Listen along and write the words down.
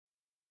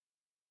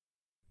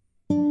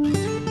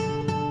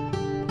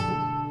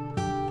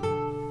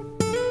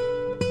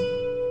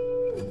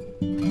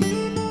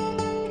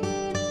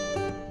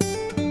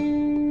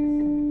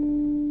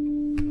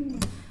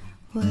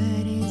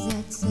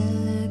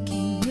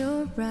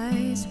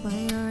eyes,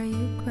 why are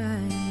you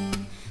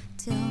crying?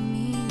 Tell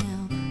me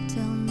now,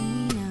 tell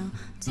me now,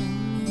 tell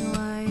me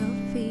why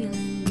you're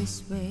feeling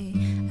this way.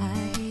 I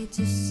hate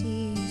to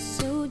see you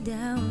so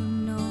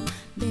down, no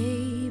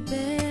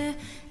baby.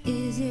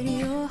 Is it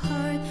your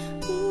heart,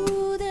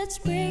 ooh, that's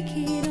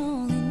breaking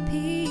all in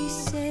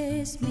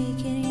pieces,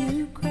 making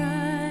you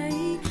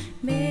cry,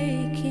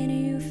 making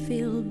you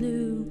feel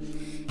blue?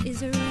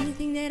 Is there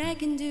anything that I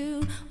can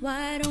do?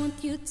 Why don't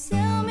you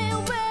tell me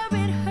where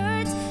it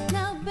hurts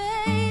now,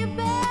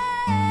 baby?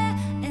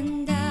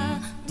 And I'll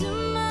do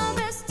my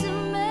best to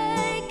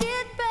make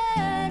it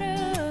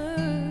better.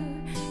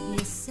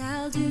 Yes,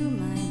 I'll do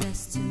my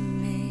best to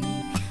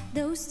make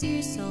those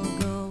tears all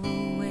go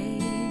away.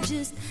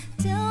 Just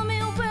tell me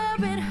where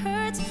it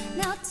hurts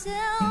now,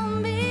 tell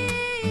me.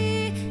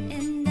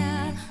 And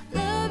I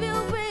love you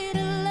with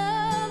a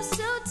love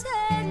so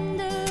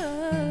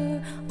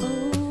tender.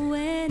 Oh,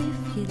 and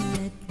if you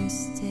let me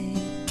stay,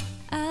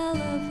 I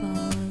love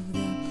all of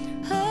the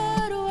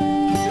hard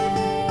way.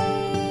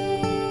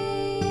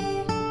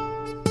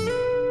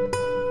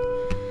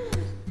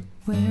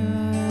 Where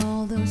are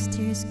all those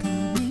tears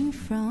coming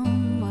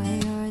from? Why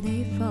are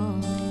they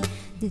falling?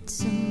 Did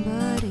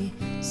somebody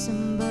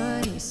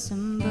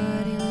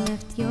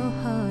left your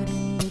heart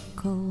in the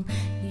cold?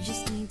 You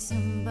just need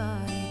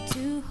somebody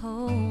to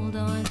hold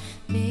on,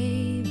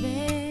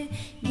 baby.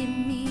 Give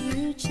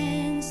me a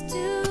chance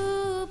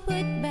to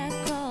put back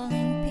all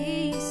in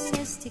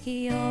pieces, take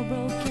your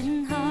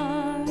broken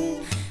heart,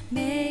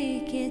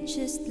 make it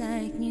just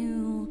like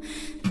new.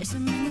 There's so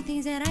many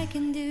things that I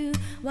can do.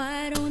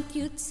 Why don't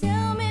you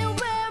tell me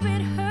where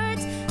it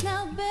hurts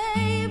now,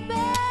 baby?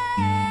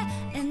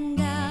 And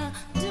I'll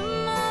do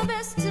my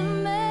best to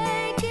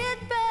make it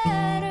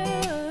better.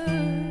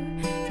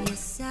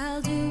 Yes,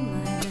 I'll do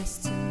my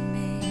best to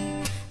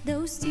make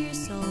those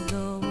tears all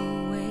go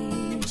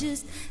away.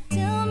 Just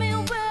tell me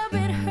where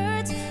it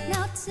hurts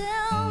now,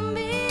 tell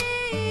me.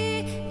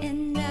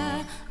 And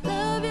I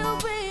love you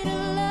with a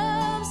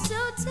love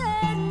so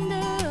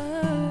tender.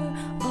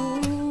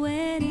 Oh,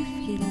 and if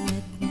you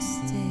let me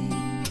stay,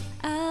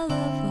 I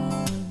love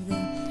all of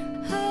the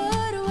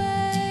hard way.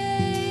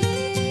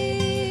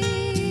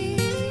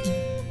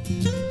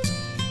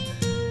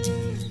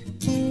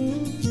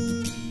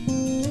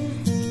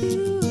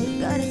 Ooh,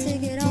 gotta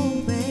take it all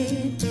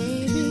away,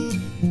 baby.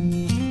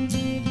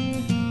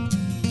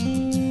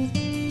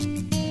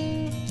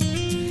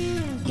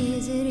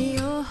 Is it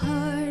your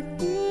heart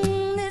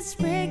that's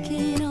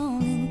breaking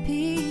all in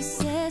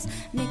pieces,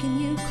 making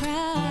you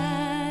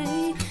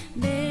cry,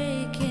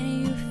 making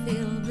you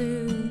feel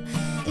blue?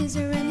 Is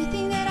there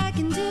anything that I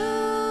can do?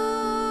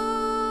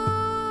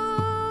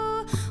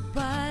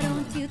 Why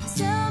don't you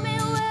tell me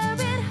where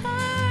it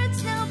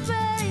hurts now,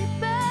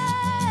 baby?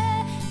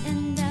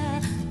 And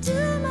I'll do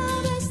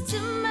my best to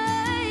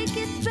make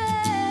it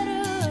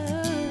better.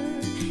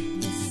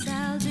 Yes,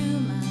 I'll do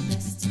my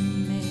best to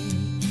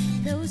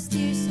make those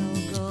tears all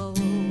go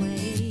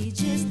away.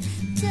 Just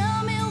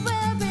tell me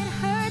where it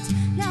hurts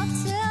now,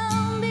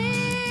 tell me.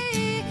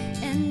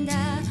 And I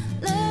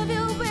love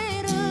you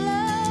with a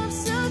love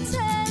so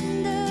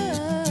tender.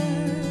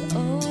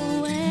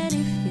 Oh, and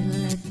if you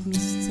let me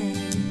stay,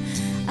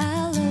 I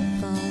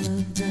love all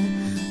of the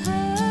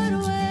hard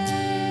way.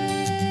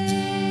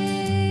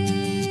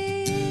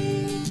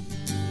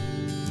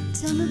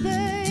 Tell me,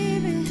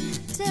 baby,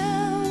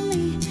 tell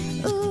me,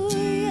 ooh,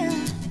 yeah.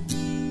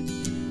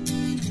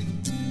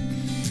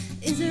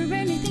 Is there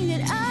anything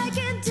that I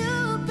can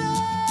do,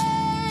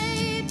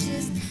 babe?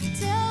 Just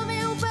tell me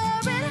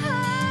where it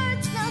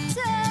hurts now,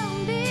 tell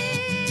me.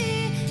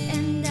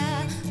 And I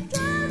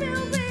love you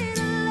with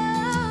a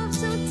love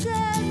so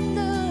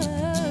tender.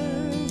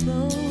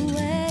 Oh,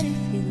 and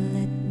if you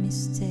let me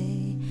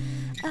stay,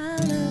 I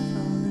love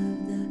all of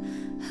the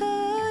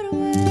hard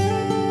way.